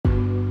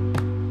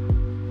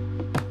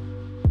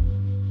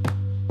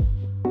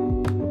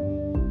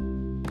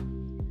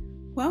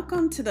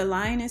Welcome to the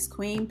Lioness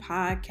Queen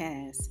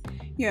podcast.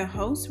 Your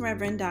host,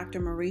 Reverend Dr.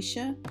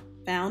 Marisha,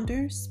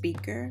 founder,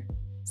 speaker,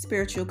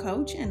 spiritual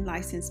coach, and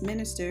licensed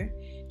minister,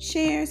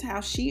 shares how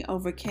she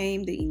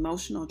overcame the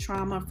emotional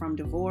trauma from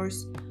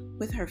divorce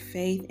with her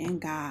faith in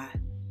God.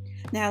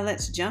 Now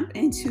let's jump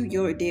into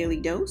your daily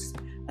dose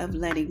of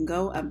letting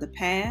go of the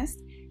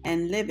past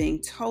and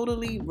living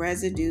totally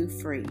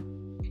residue-free.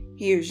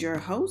 Here's your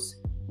host,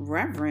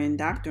 Reverend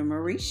Dr.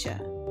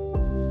 Marisha.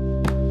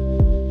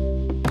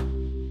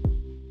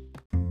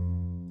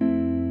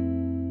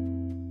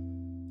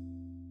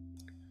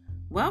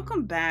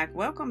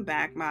 Welcome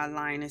back, my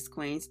Lioness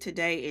Queens.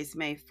 Today is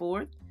May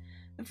 4th,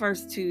 the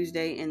first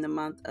Tuesday in the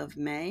month of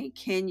May.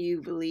 Can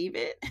you believe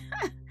it?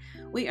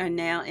 We are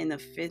now in the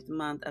 5th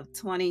month of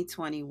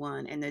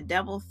 2021, and the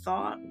devil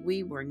thought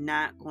we were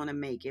not going to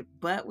make it,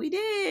 but we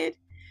did.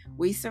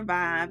 We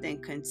survived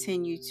and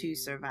continue to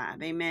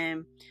survive.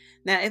 Amen.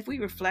 Now, if we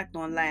reflect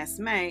on last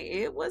May,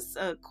 it was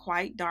a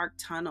quite dark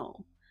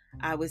tunnel.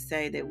 I would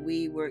say that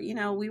we were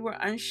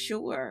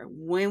unsure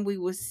when we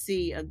will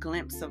see a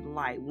glimpse of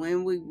light,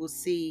 when we will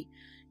see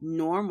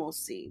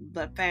normalcy.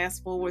 But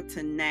fast forward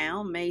to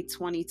now, May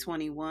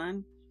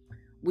 2021,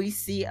 we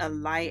see a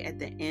light at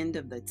the end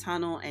of the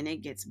tunnel, and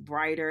it gets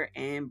brighter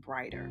and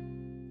brighter.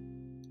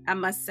 I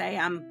must say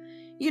I'm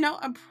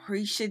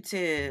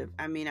appreciative.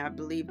 I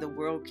believe the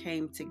world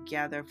came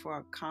together for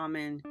a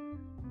common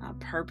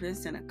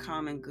purpose and a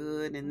common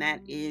good, and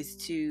that is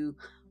to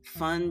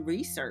fund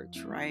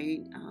research,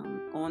 right,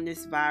 on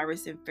this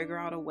virus and figure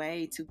out a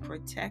way to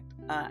protect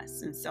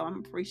us. And so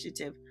I'm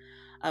appreciative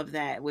of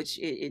that, which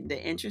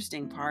the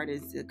interesting part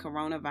is the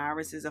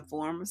coronavirus is a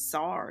form of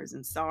SARS,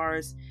 and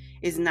SARS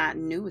is not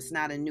new. It's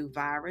not a new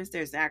virus.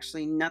 There's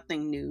actually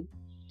nothing new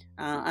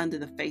under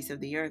the face of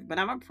the earth, but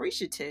I'm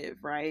appreciative,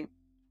 right?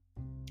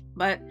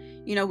 But,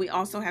 we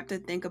also have to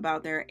think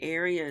about there are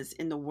areas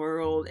in the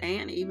world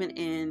and even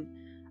in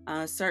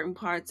certain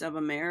parts of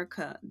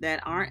America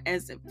that aren't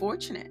as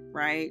fortunate,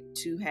 right,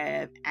 to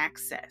have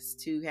access,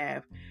 to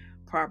have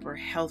proper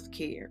health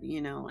care,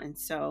 and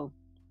so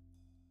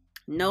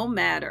no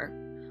matter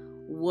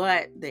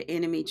what the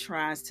enemy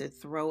tries to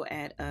throw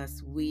at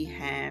us, we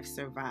have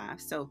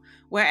survived. So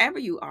wherever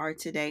you are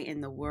today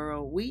in the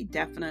world, we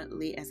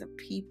definitely as a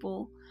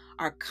people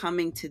are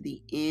coming to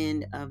the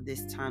end of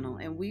this tunnel,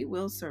 and we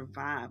will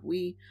survive.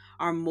 We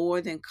are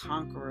more than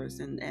conquerors,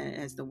 and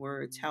as the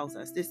word tells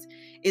us, this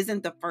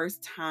isn't the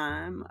first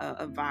time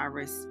a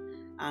virus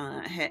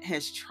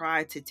has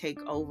tried to take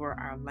over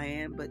our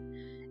land, but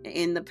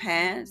in the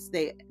past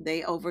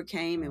they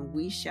overcame, and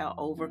we shall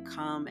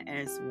overcome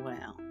as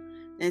well.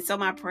 And so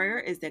my prayer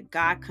is that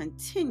God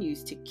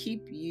continues to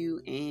keep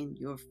you and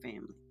your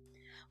family.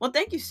 Well,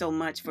 thank you so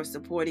much for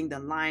supporting the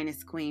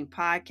Lioness Queen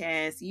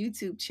podcast,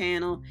 YouTube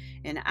channel,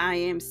 and I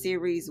Am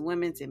Series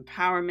Women's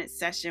Empowerment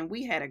Session.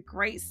 We had a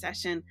great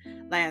session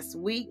last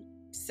week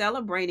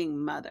celebrating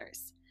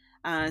mothers.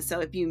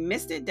 So if you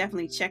missed it,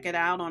 definitely check it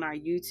out on our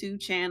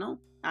YouTube channel.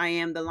 I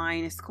Am the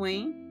Lioness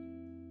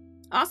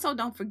Queen. Also,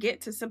 don't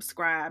forget to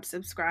subscribe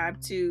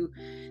to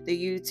the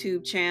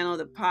YouTube channel,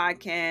 the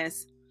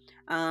podcast.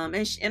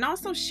 And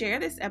also share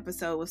this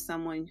episode with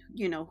someone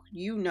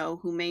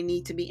who may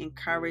need to be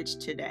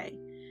encouraged today.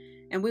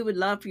 And we would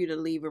love for you to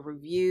leave a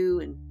review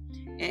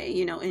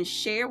and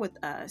share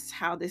with us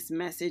how this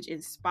message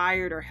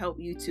inspired or helped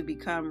you to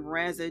become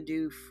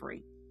residue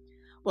free.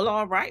 Well,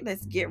 all right,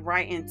 let's get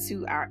right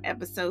into our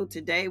episode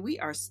today. We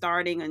are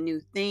starting a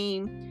new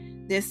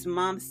theme this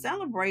month,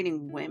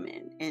 celebrating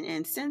women.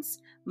 And since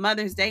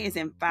Mother's Day is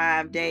in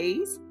 5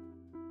 days,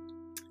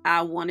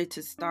 I wanted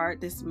to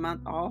start this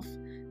month off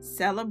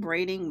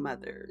celebrating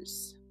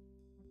mothers.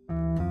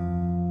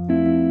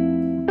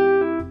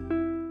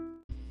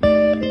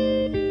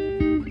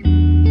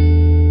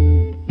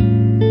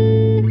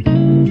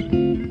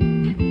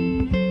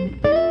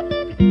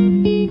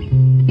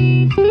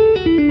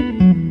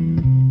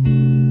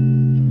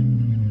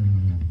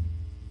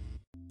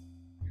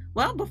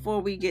 Well,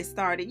 before we get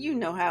started, you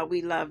know how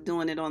we love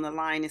doing it on the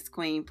Lioness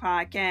Queen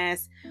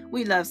podcast.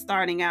 We love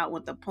starting out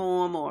with a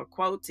poem or a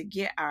quote to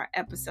get our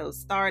episode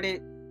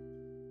started.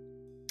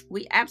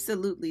 We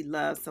absolutely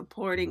love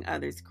supporting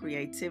others'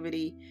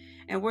 creativity,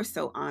 and we're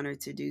so honored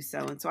to do so.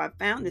 And so I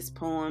found this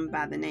poem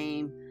by the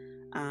name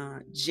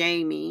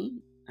Jamie,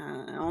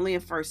 only a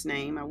first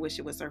name. I wish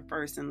it was her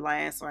first and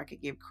last so I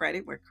could give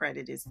credit where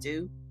credit is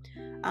due.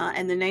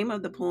 And the name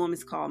of the poem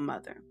is called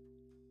Mother.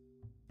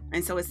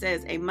 And so it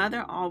says, a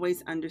mother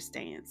always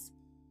understands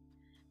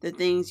the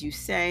things you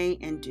say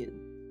and do.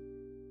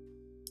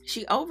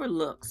 She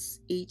overlooks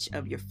each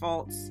of your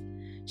faults.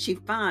 She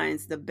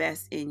finds the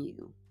best in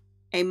you.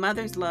 A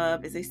mother's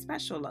love is a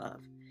special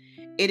love.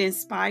 It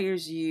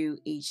inspires you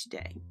each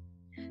day.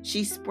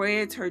 She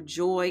spreads her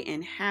joy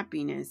and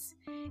happiness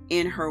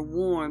in her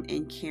warm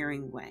and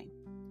caring way.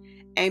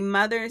 A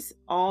mother's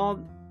all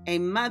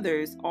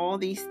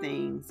these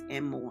things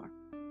and more.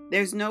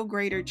 There's no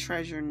greater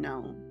treasure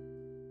known.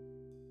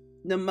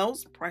 The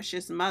most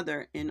precious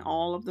mother in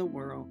all of the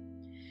world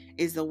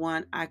is the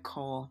one I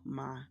call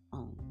my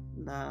own.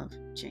 Love,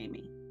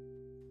 Jamie.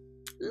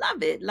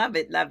 Love it, love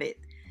it, love it.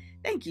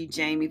 Thank you,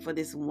 Jamie, for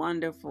this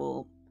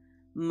wonderful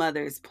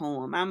mother's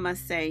poem. I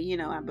must say,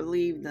 I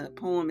believe the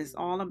poem is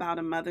all about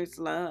a mother's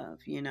love.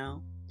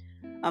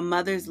 A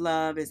mother's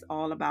love is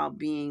all about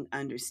being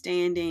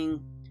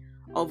understanding,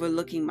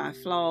 overlooking my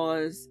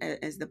flaws,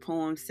 as the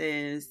poem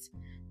says,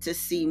 to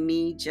see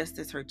me just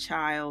as her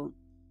child,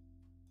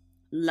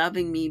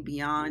 loving me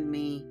beyond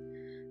me,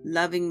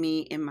 loving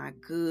me in my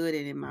good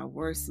and in my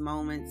worst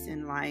moments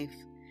in life,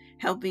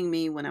 helping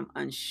me when I'm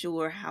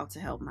unsure how to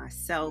help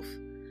myself,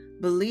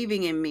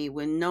 believing in me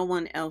when no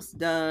one else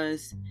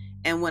does,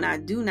 and when I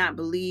do not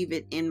believe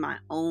it in my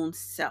own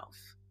self,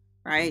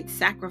 right?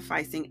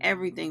 Sacrificing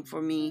everything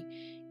for me,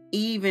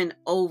 even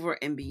over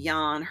and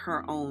beyond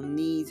her own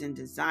needs and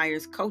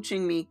desires,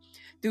 coaching me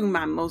through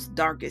my most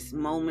darkest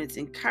moments,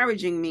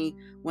 encouraging me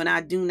when I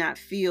do not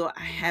feel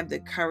I have the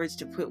courage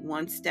to put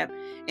one step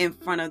in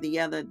front of the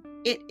other.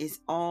 It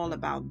is all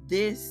about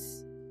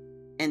this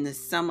and the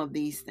sum of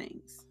these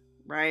things,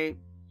 right?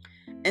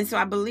 And so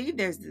I believe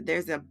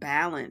there's a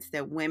balance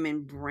that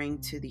women bring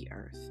to the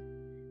earth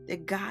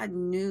that God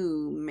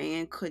knew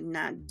man could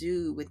not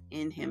do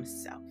within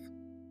himself.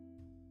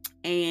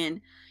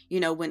 And,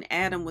 when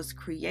Adam was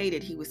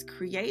created, he was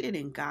created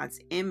in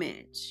God's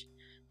image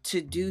to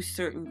do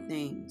certain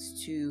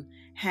things, to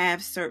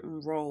have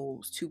certain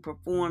roles, to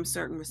perform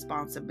certain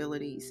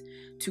responsibilities,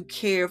 to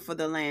care for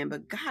the land.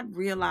 But God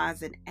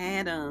realized that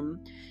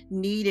Adam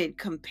needed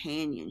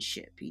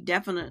companionship.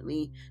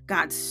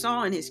 God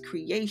saw in his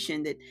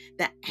creation that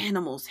the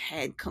animals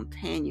had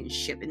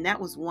companionship. And that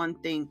was one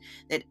thing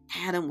that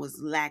Adam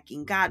was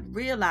lacking. God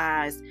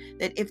realized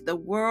that if the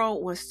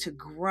world was to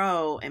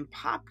grow and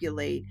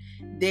populate,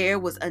 there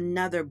was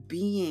another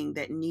being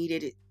that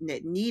needed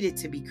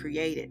to be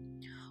created,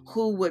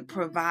 who would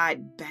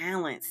provide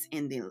balance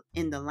in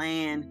the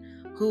land,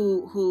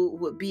 who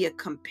would be a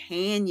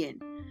companion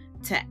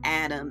to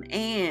Adam,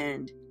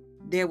 and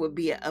there would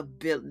be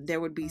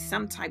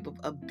some type of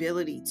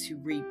ability to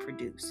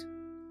reproduce.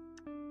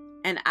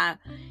 And I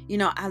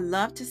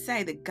love to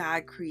say that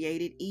God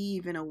created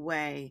Eve in a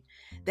way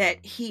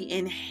that he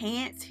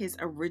enhanced his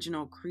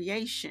original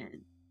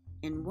creation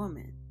in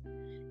woman.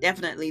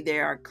 Definitely,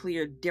 there are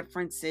clear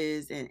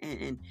differences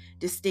and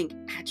distinct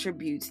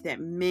attributes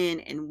that men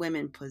and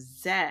women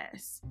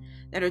possess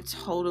that are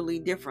totally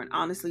different.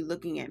 Honestly,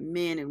 looking at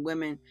men and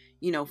women,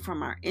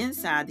 from our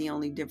inside, the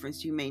only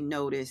difference you may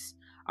notice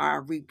are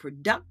our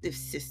reproductive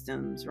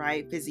systems,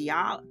 right?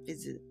 I'm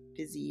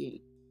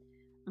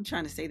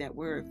trying to say that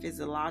word,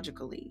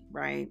 physiologically,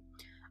 right?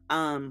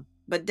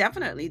 But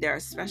definitely there are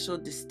special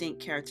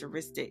distinct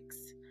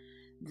characteristics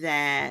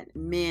that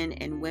men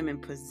and women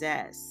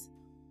possess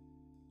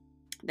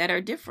that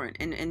are different,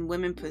 and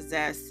women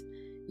possess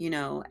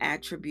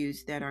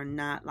attributes that are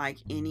not like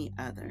any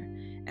other,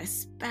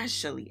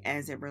 especially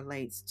as it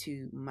relates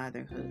to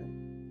motherhood.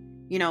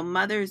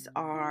 Mothers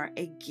are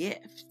a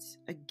gift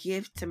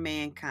to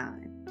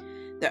mankind.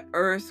 The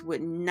earth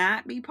would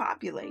not be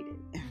populated,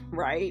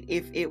 right,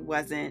 if it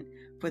wasn't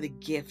for the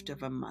gift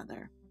of a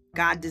mother.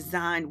 God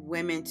designed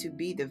women to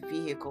be the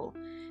vehicle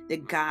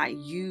that God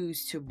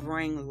used to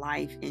bring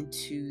life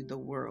into the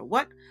world.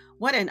 What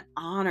an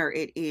honor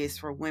it is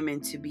for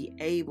women to be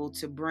able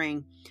to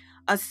bring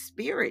a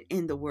spirit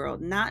in the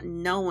world, not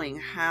knowing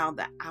how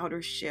the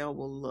outer shell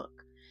will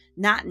look,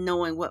 not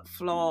knowing what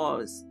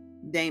flaws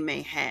they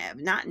may have,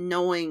 not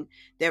knowing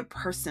their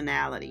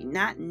personality,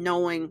 not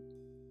knowing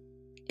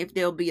if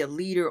they'll be a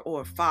leader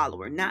or a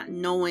follower, not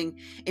knowing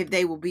if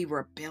they will be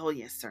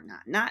rebellious or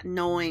not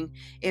knowing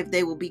if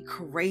they will be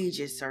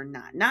courageous or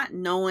not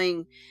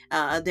knowing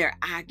their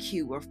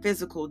IQ or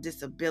physical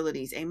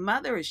disabilities. A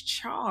mother is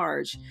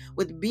charged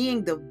with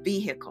being the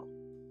vehicle.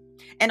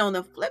 And on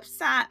the flip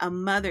side, a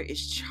mother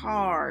is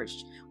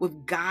charged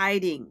with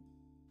guiding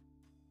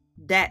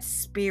that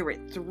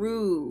spirit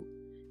through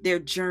their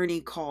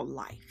journey called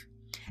life.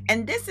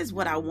 And this is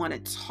what I want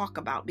to talk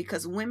about,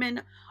 because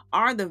women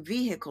are the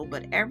vehicle,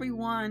 but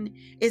everyone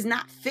is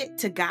not fit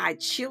to guide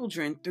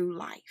children through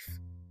life.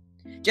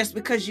 Just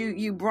because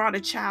you brought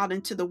a child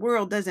into the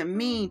world doesn't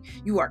mean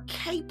you are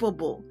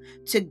capable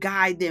to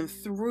guide them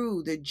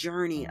through the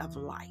journey of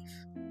life.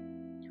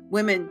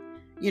 Women,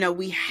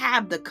 we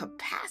have the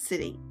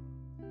capacity.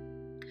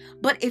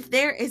 But if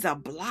there is a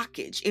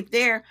blockage, if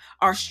there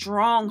are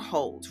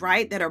strongholds,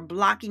 right, that are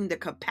blocking the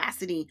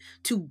capacity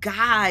to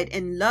guide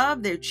and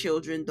love their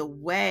children the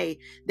way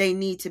they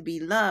need to be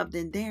loved,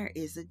 then there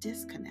is a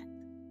disconnect.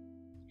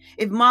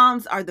 If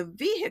moms are the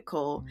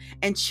vehicle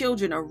and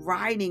children are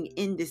riding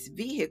in this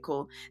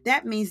vehicle,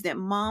 that means that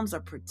moms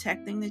are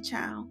protecting the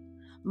child.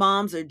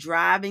 Moms are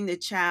driving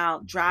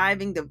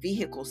the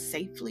vehicle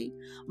safely.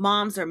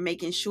 Moms are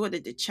making sure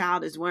that the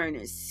child is wearing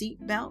a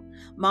seatbelt.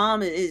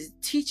 Mom is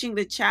teaching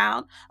the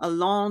child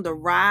along the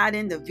ride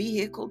in the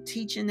vehicle,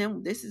 teaching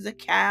them, this is a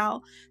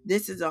cow,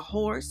 this is a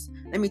horse.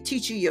 Let me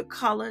teach you your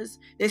colors.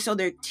 So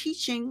they're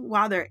teaching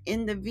while they're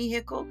in the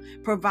vehicle,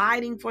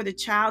 providing for the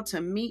child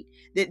to meet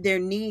their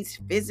needs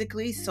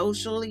physically,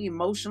 socially,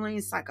 emotionally,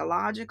 and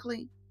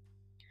psychologically.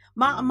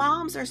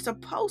 Moms are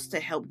supposed to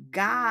help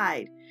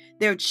guide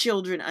their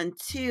children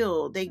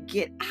until they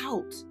get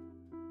out,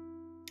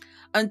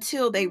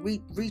 until they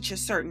reach a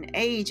certain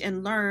age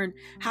and learn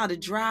how to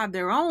drive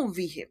their own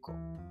vehicle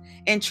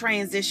and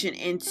transition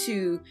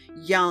into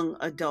young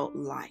adult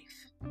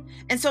life.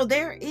 And so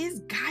there is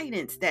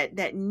guidance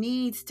that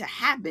needs to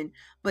happen,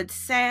 but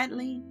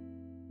sadly,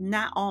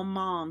 not all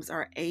moms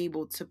are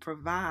able to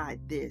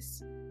provide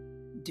this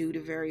due to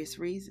various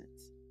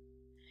reasons.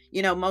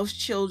 Most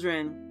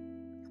children,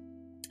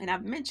 and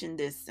I've mentioned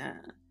this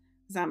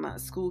because I'm a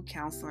school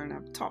counselor and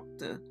I've talked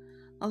to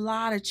a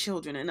lot of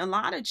children, and a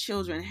lot of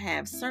children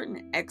have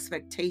certain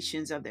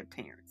expectations of their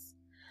parents.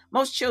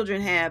 Most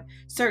children have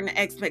certain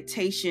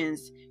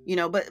expectations,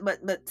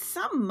 but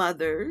some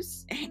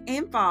mothers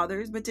and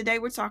fathers, but today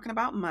we're talking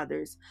about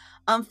mothers,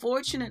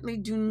 unfortunately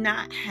do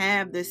not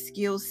have the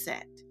skill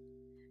set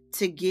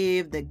to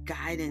give the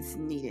guidance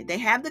needed. They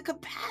have the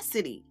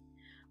capacity,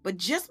 but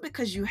just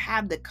because you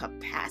have the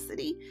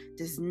capacity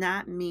does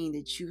not mean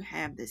that you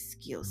have the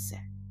skill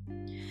set.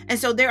 And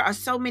so there are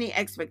so many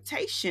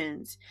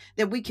expectations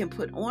that we can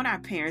put on our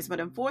parents, but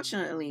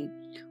unfortunately,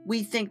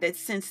 we think that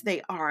since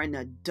they are an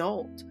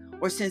adult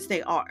or since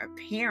they are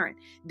a parent,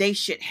 they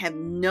should have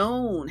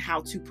known how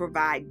to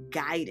provide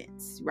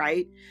guidance,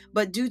 right?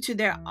 But due to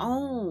their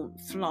own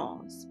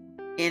flaws,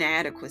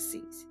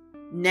 inadequacies,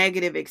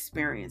 negative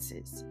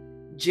experiences,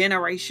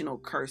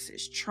 generational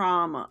curses,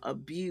 trauma,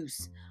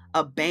 abuse,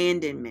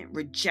 abandonment,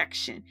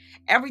 rejection,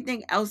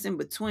 everything else in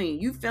between,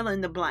 you fill in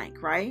the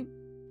blank, right?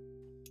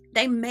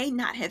 They may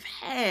not have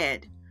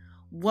had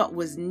what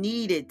was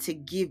needed to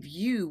give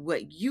you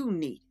what you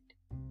needed,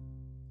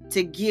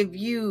 to give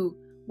you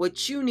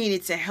what you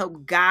needed to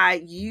help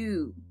guide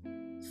you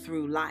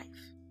through life.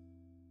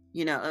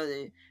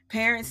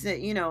 Parents that,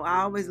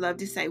 I always love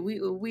to say,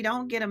 we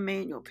don't get a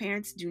manual.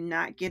 Parents do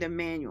not get a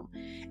manual.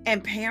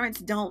 And parents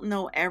don't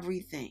know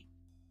everything.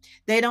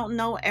 They don't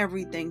know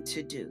everything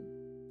to do.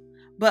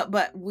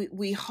 But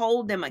we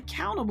hold them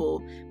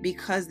accountable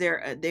because they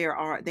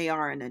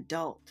are an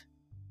adult.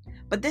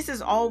 But this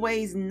is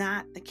always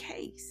not the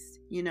case,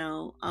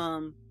 Now,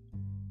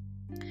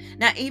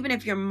 even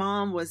if your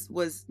mom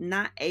was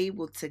not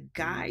able to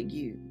guide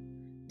you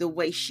the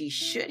way she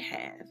should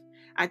have,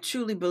 I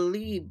truly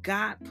believe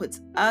God puts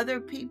other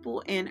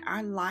people in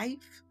our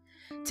life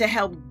to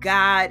help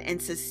guide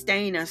and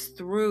sustain us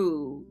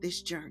through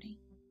this journey.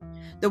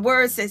 The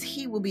word says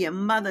he will be a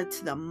mother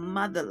to the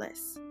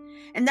motherless.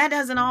 And that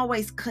doesn't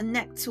always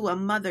connect to a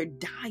mother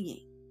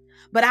dying.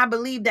 But I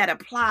believe that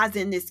applies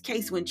in this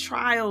case when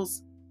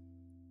trials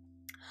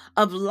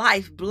of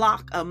life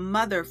block a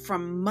mother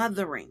from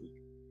mothering.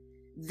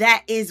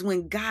 That is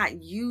when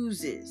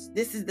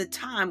this is the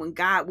time when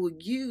God will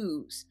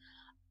use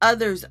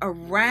others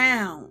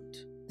around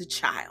the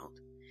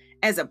child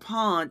as a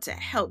pawn to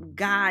help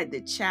guide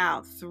the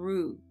child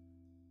through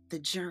the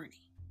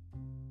journey.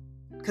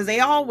 Because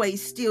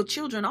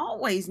children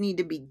always need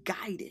to be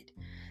guided.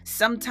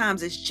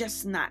 Sometimes it's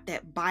just not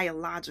that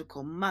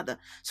biological mother.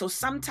 So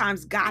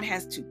sometimes God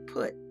has to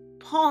put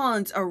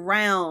pawns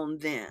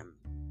around them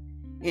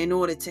in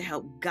order to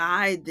help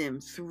guide them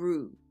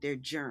through their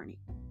journey.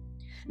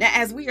 Now,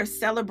 as we are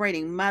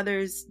celebrating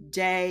Mother's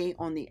Day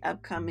on the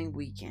upcoming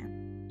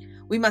weekend,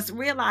 we must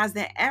realize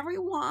that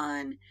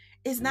everyone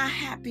is not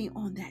happy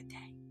on that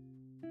day.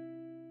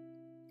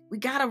 We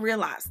got to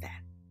realize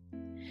that.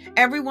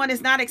 Everyone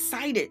is not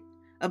excited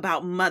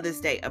about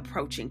Mother's Day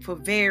approaching for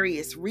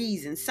various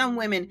reasons. Some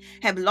women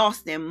have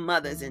lost their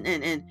mothers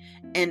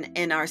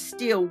and are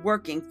still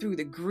working through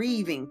the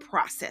grieving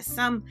process.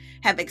 Some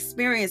have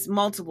experienced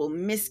multiple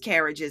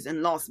miscarriages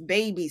and lost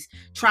babies,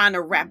 trying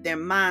to wrap their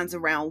minds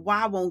around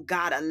why won't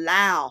God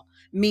allow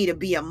me to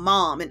be a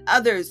mom, and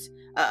others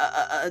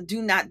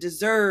do not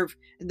deserve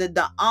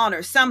the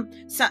honor. Some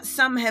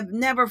have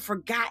never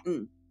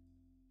forgotten,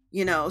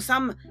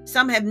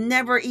 some have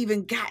never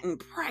even gotten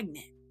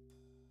pregnant.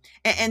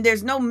 And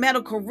there's no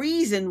medical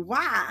reason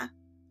why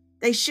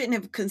they shouldn't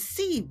have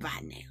conceived by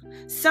now.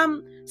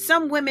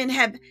 Some women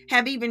have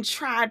even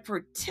tried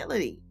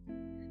fertility.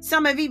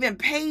 Some have even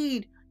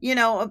paid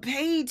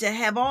to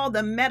have all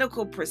the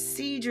medical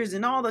procedures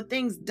and all the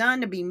things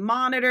done to be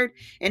monitored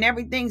and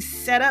everything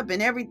set up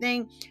and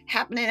everything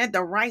happening at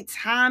the right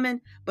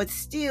timing, but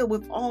still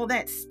with all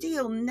that,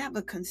 still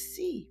never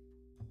conceived.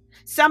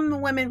 Some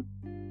women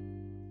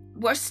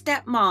were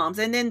stepmoms,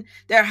 and then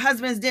their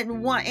husbands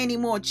didn't want any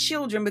more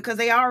children because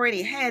they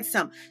already had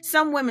some.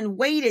 Some women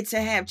waited to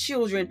have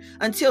children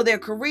until their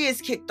careers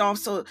kicked off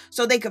so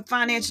they could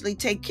financially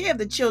take care of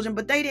the children,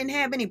 but they didn't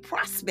have any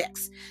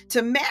prospects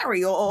to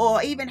marry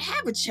or even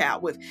have a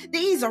child with.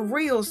 These are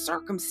real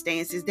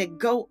circumstances that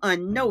go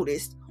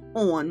unnoticed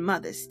on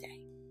Mother's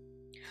Day.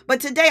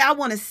 But today I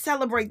want to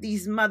celebrate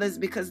these mothers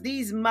because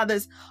these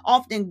mothers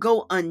often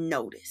go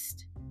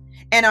unnoticed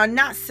and are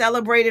not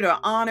celebrated or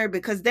honored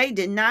because they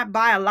did not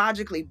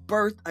biologically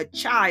birth a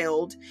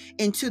child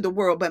into the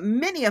world. But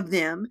many of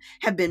them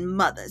have been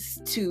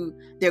mothers to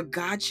their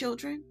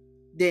godchildren,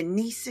 their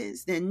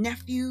nieces, their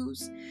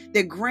nephews,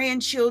 their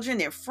grandchildren,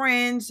 their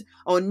friends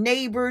or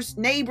neighbors,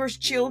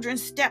 children,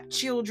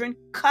 stepchildren,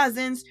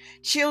 cousins,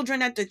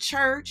 children at the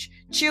church,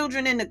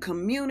 children in the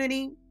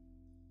community.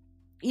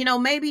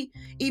 Maybe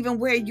even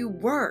where you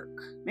work.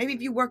 Maybe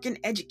if you work in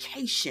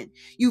education,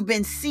 you've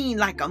been seen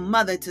like a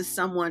mother to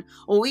someone,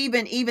 or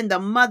even the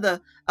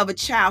mother of a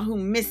child who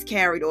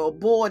miscarried or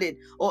aborted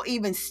or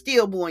even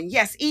stillborn.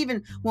 Yes,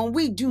 even when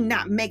we do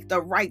not make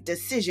the right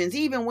decisions,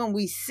 even when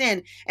we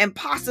sin and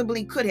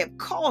possibly could have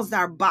caused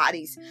our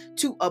bodies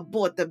to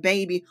abort the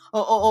baby,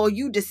 or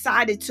you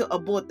decided to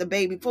abort the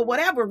baby for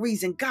whatever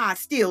reason, God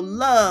still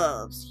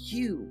loves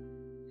you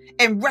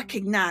and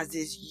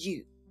recognizes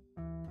you.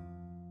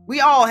 We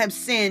all have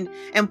sinned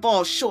and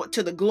fall short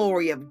to the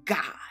glory of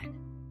God.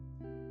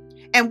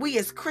 And we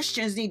as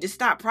Christians need to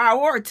stop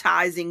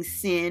prioritizing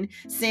sin.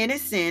 Sin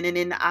is sin, and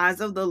in the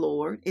eyes of the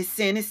Lord,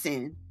 sin is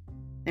sin.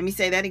 Let me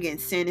say that again.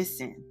 Sin is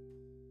sin.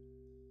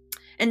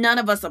 And none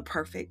of us are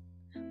perfect.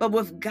 But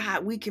with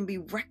God, we can be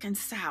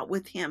reconciled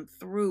with him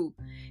through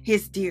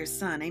his dear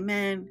son.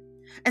 Amen.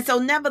 And so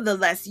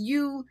nevertheless,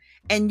 you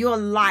and your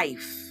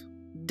life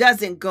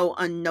doesn't go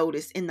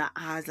unnoticed in the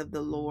eyes of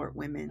the Lord,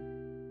 women.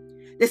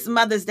 This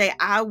Mother's Day,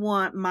 I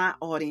want my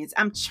audience,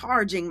 I'm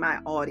charging my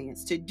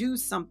audience to do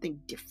something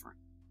different.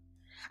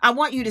 I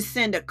want you to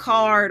send a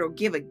card or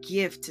give a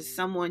gift to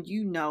someone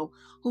you know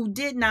who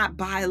did not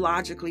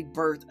biologically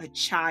birth a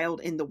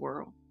child in the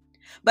world,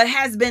 but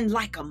has been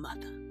like a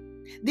mother.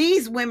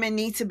 These women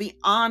need to be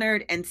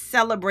honored and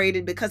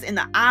celebrated because in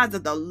the eyes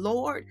of the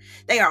Lord,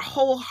 they are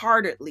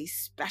wholeheartedly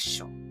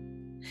special.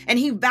 And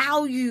he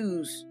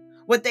values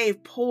what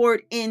they've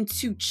poured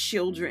into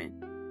children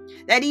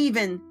that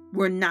even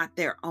were not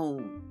their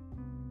own.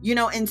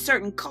 In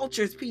certain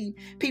cultures,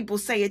 people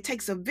say it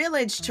takes a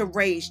village to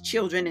raise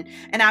children.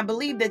 And I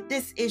believe that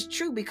this is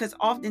true because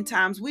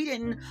oftentimes we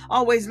didn't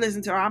always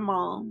listen to our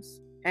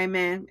moms.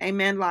 Amen.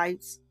 Amen,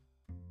 lights.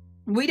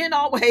 We didn't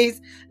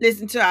always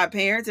listen to our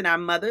parents and our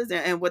mothers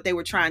and what they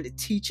were trying to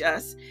teach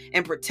us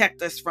and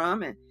protect us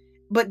from.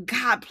 But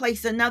God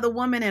placed another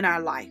woman in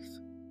our life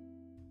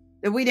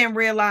that we didn't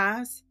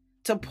realize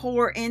to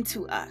pour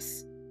into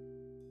us.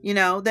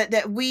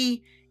 That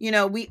we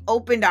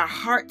opened our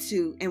heart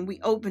to, and we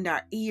opened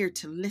our ear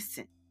to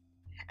listen.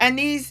 And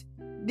these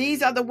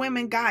are the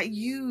women God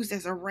used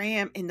as a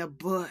ram in the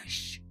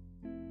bush.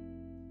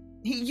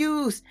 He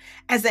used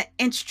as an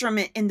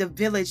instrument in the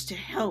village to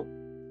help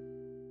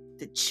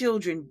the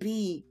children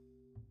be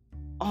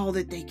all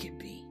that they could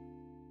be.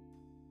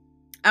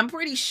 I'm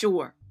pretty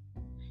sure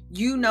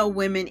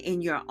women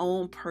in your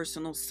own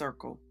personal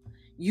circle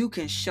you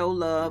can show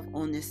love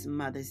on this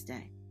Mother's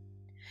Day.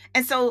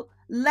 And so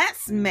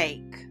let's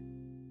make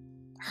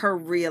her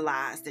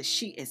realize that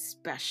she is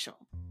special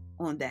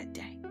on that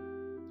day.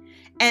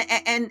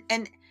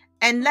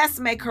 And let's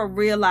make her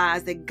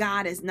realize that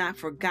God has not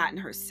forgotten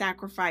her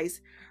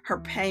sacrifice,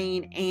 her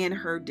pain, and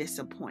her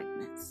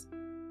disappointments.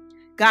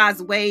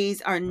 God's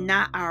ways are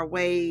not our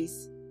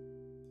ways,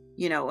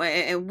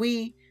 and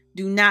we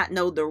do not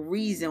know the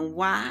reason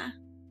why,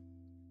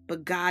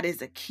 but God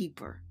is a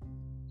keeper.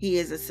 He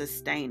is a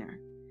sustainer.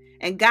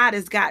 And God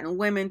has gotten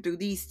women through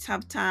these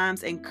tough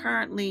times and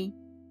currently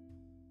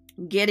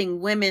getting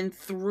women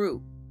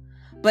through.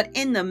 But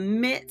in the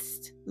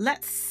midst,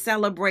 let's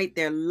celebrate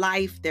their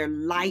life, their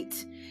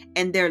light,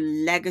 and their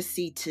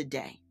legacy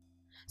today.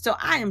 So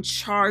I am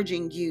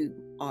charging you,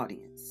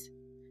 audience,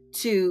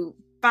 to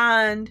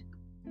find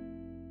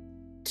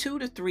 2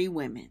 to 3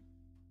 women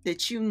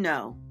that you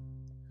know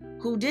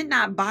who did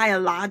not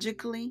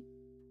biologically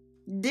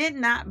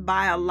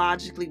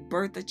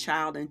birth a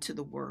child into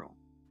the world,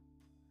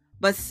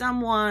 but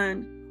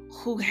someone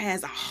who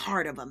has a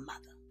heart of a mother,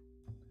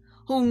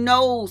 who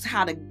knows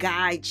how to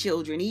guide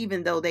children,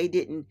 even though they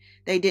didn't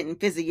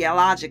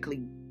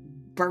physiologically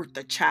birth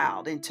a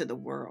child into the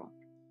world.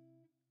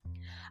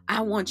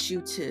 I want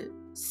you to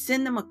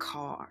send them a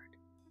card,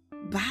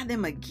 buy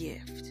them a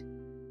gift,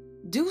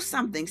 do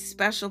something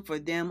special for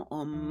them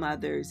on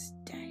Mother's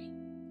Day.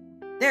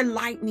 Their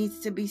light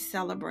needs to be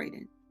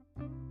celebrated.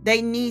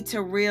 They need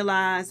to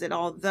realize that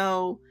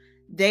although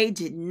they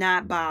did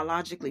not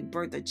biologically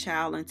birth a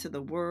child into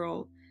the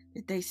world,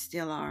 that they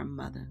still are a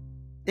mother.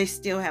 They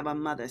still have a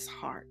mother's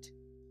heart.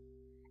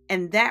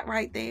 And that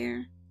right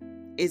there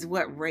is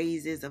what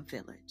raises a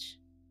village.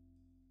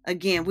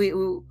 Again,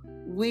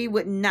 we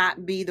would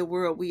not be the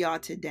world we are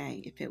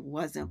today if it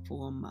wasn't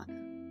for a mother.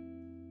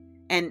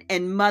 And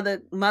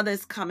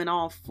mothers come in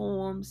all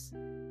forms,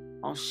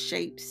 all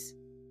shapes,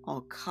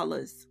 all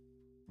colors.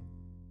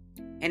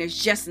 And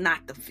it's just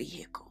not the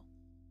vehicle.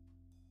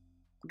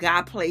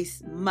 God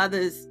placed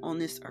mothers on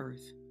this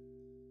earth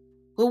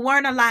who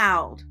weren't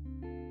allowed,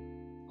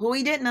 who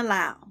he didn't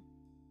allow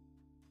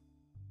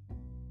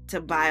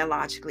to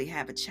biologically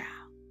have a child.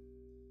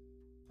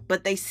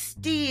 But they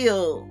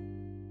still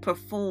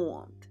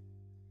performed.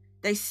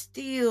 They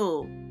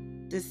still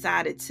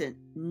decided to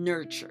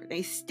nurture.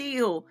 They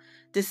still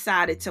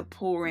decided to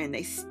pour in.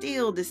 They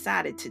still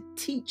decided to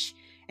teach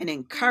and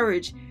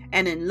encourage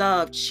and in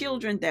love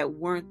children that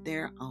weren't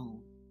their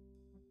own.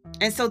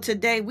 And so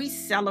today we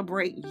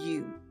celebrate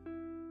you.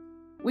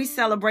 We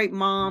celebrate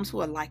moms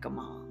who are like a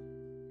mom.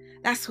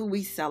 That's who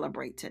we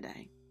celebrate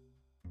today.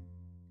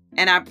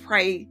 And I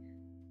pray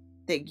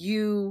that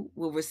you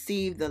will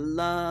receive the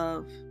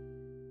love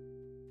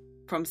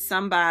from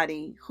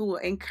somebody who will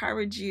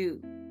encourage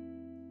you,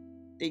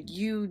 that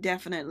you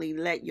definitely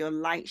let your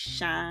light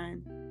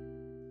shine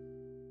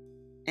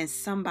and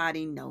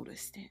somebody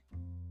noticed it.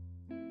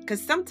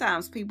 Because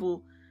sometimes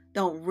people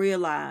don't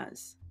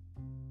realize,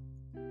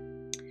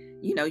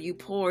 you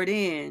poured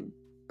in,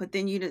 but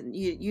then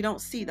you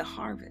don't see the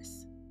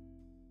harvest.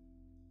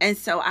 And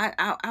so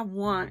I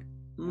want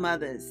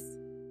mothers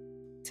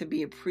to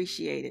be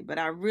appreciated, but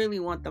I really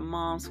want the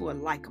moms who are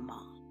like a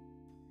mom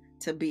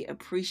to be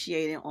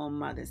appreciated on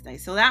Mother's Day.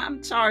 So that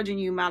I'm charging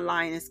you, my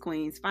Lioness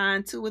Queens,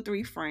 find 2 or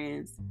 3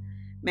 friends,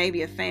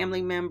 maybe a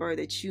family member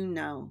that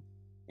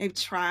they've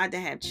tried to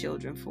have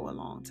children for a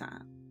long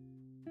time.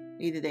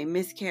 Either they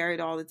miscarried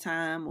all the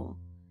time, or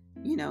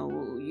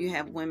you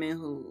have women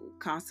who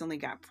constantly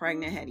got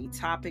pregnant, had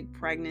ectopic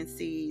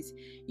pregnancies.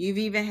 You've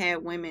even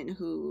had women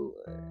who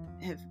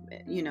have,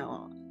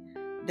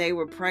 they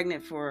were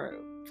pregnant for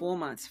 4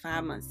 months,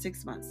 5 months,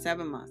 6 months,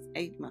 7 months,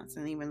 8 months,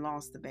 and even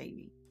lost the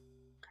baby.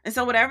 And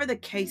so whatever the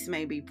case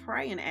may be,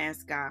 pray and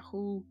ask God,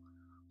 who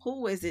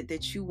is it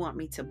that you want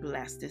me to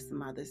bless this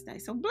Mother's Day?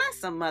 So bless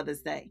some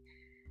Mother's Day.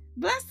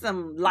 Bless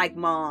some like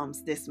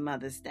moms this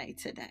Mother's Day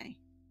today.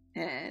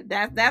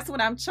 That's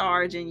what I'm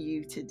charging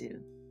you to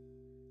do.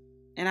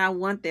 And I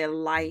want their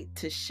light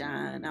to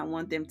shine. I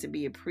want them to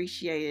be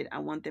appreciated. I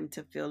want them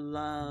to feel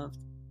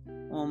loved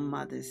on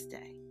Mother's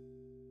Day.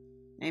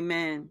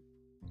 Amen.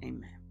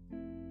 Amen.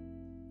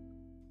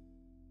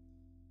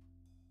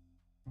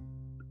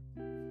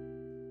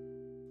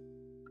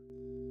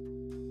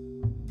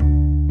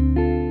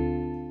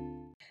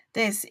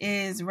 This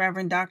is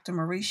Reverend Dr.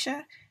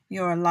 Marisha,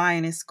 your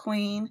Lioness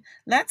Queen.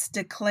 Let's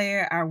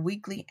declare our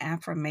weekly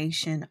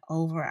affirmation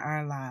over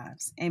our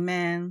lives.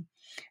 Amen.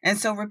 And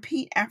so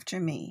repeat after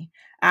me.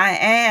 I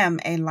am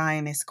a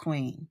Lioness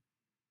Queen.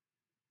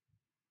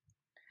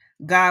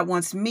 God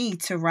wants me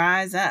to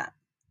rise up.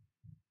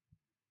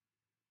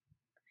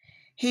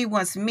 He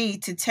wants me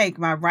to take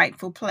my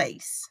rightful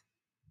place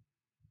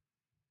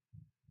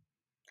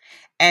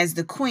as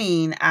the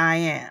queen I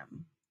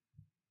am.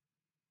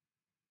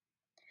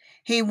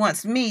 He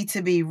wants me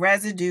to be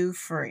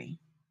residue-free,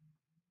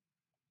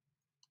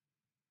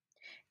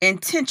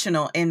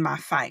 intentional in my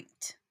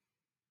fight.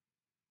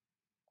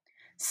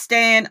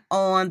 Stand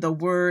on the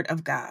word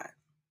of God.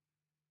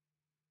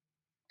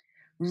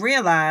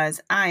 Realize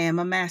I am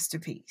a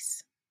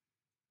masterpiece.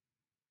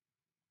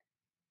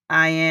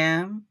 I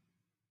am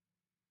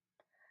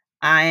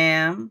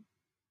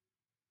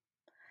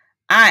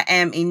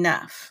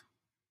enough.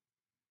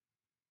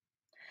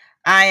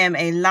 I am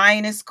a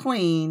Lioness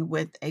Queen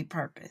with a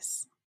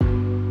purpose.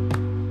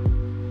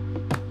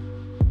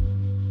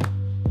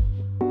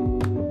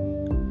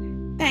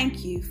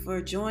 Thank you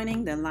for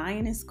joining the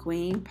Lioness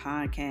Queen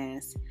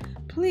podcast.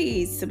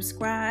 Please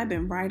subscribe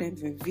and write a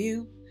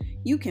review.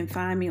 You can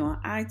find me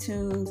on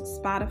iTunes,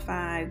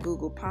 Spotify,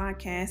 Google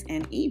Podcasts,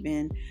 and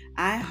even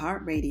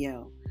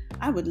iHeartRadio.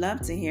 I would love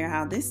to hear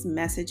how this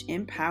message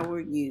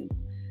empowered you.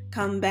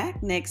 Come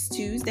back next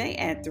Tuesday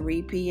at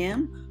 3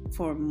 p.m.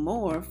 for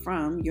more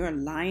from your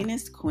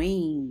Lioness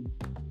Queen.